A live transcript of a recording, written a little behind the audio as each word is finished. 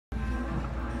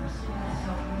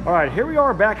All right, here we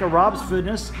are back at Rob's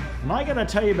Fitness, and I gotta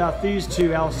tell you about these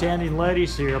two outstanding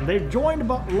ladies here. They've joined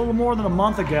about a little more than a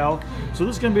month ago, so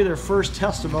this is gonna be their first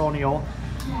testimonial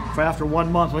for after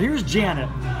 1 month. Well, here's Janet.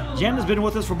 Janet's been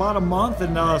with us for about a month,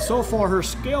 and so far her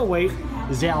scale weight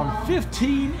is down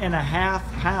 15.5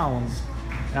 pounds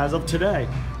as of today.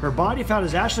 Her body fat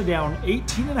is actually down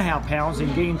 18.5 pounds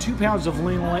and gained 2 pounds of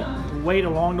lean weight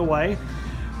along the way,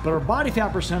 but her body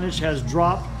fat percentage has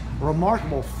dropped a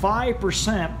remarkable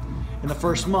 5% in the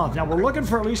first month. Now we're looking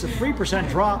for at least a 3%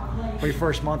 drop for your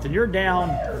first month, and you're down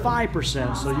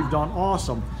 5%, so you've done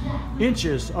awesome.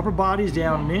 Inches, upper body's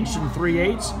down 1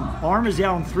 3/8 inches, arm is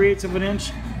down 3/8 of an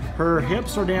inch, her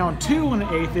hips are down 2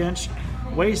 1/8 inches,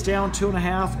 waist down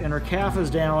 2.5, and her calf is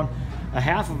down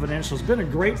 1/2 of an inch. So it's been a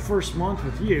great first month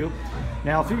with you.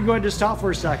 Now if you can go ahead and just stop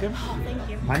for a second. Oh, thank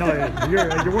you. I know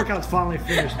your workout's finally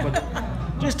finished, but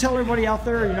just tell everybody out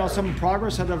there, you know, some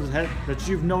progress that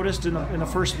you've noticed in the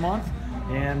first month,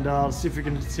 and see if we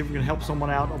can help someone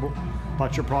out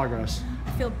about your progress. I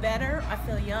feel better. I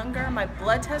feel younger. My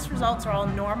blood test results are all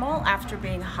normal after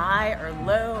being high or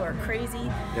low or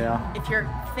crazy. Yeah. If you're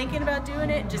thinking about doing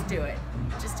it, just do it.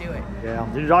 Just do it.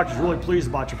 Yeah. Your doctor's really pleased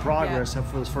about your progress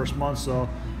for this first month. So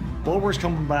blood work's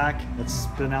coming back. It's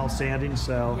been outstanding.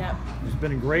 So it's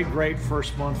been a great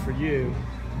first month for you.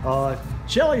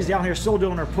 Shelly's down here still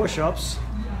doing her push-ups.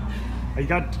 You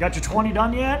got your 20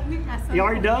 done yet? Yes, you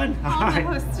already done?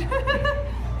 Almost.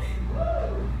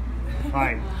 All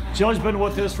right. Shelly's been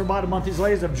with us for about a month. These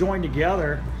ladies have joined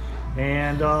together,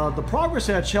 and the progress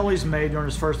that Shelly's made during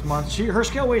this first month, her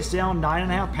scale weight's down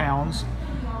 9.5 pounds.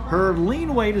 Her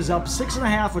lean weight is up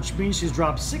 6.5, which means she's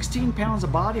dropped 16 pounds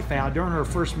of body fat during her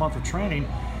first month of training,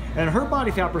 and her body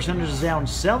fat percentage is down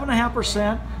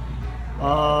 7.5%.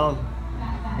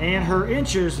 And her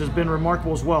inches has been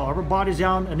remarkable as well. Upper body's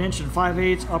down 1 5/8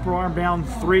 inches, upper arm down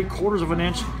 3/4 of an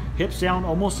inch, hips down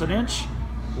almost 1 inch,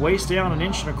 waist down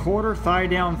 1.25 inches, thigh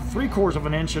down 3/4 of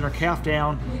an inch, and her calf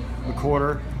down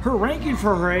 1/4. Her ranking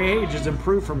for her age has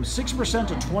improved from 6%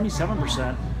 to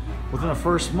 27% within the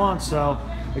first month. So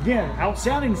again,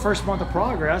 outstanding first month of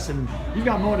progress, and you've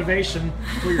got motivation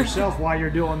for yourself while you're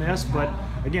doing this. But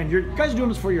again, you guys are doing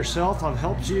this for yourself. I've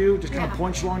helped you, just kind of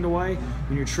point you along the way.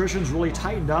 Your nutrition's really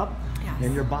tightened up,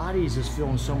 and your body's just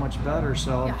feeling so much better.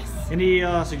 So any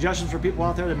suggestions for people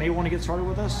out there that may want to get started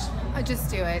with us? Just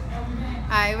do it.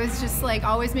 I was just like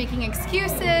always making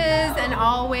excuses and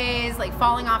always like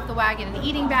falling off the wagon and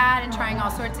eating bad and trying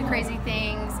all sorts of crazy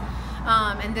things.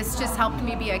 And this just helped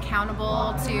me be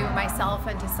accountable to myself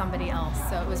and to somebody else,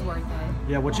 so it was worth it.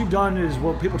 Yeah, what you've done is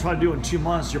what people try to do in 2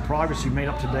 months, your progress you've made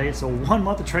up to date. So 1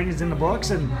 month of training is in the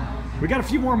books, and we got a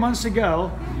few more months to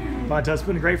go. But it's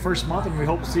been a great first month, and we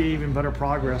hope to see even better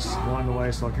progress along the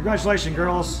way. So congratulations,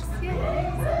 girls. Yay!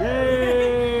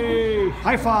 Yay!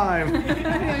 High five. No,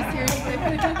 seriously.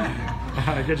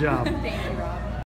 All right, good job. Thank you, Rob.